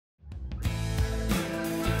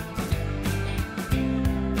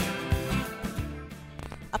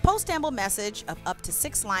Postamble message of up to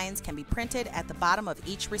 6 lines can be printed at the bottom of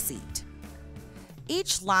each receipt.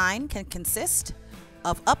 Each line can consist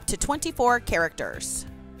of up to 24 characters.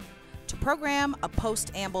 To program a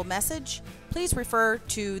Postamble message, please refer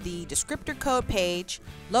to the descriptor code page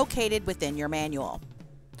located within your manual.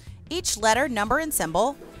 Each letter, number, and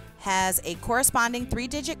symbol has a corresponding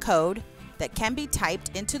 3-digit code that can be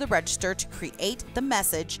typed into the register to create the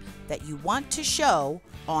message that you want to show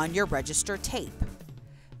on your register tape.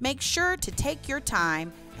 Make sure to take your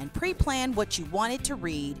time and pre-plan what you want it to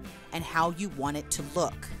read and how you want it to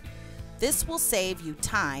look. This will save you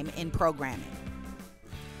time in programming.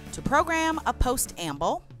 To program a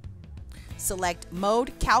Postamble, select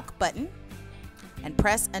Mode Calc button and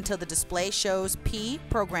press until the display shows P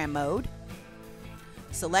Program Mode.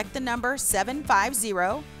 Select the number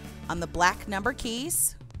 750 on the black number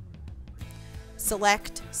keys.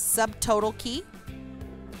 Select Subtotal key.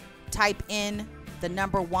 Type in the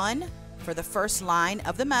number 1 for the first line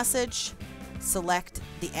of the message. Select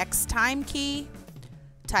the X time key.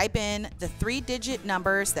 Type in the 3-digit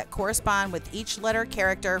numbers that correspond with each letter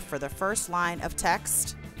character for the first line of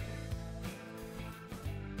text.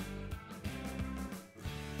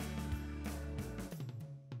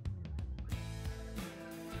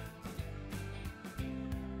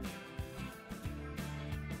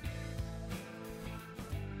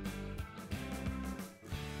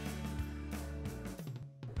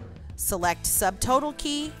 Select Subtotal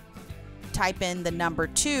key, type in the number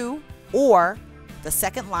 2 or the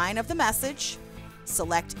second line of the message,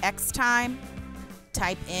 select X time,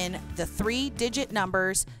 type in the 3-digit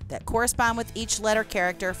numbers that correspond with each letter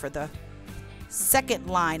character for the second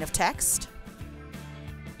line of text.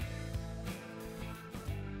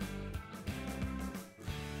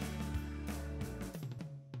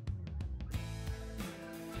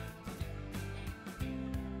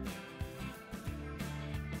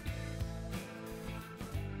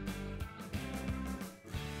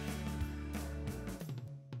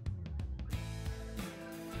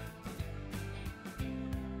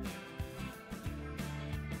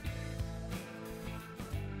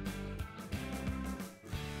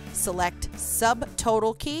 Select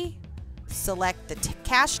Subtotal key, select the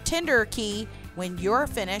Cash Tender key when you're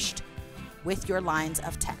finished with your lines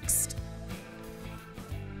of text.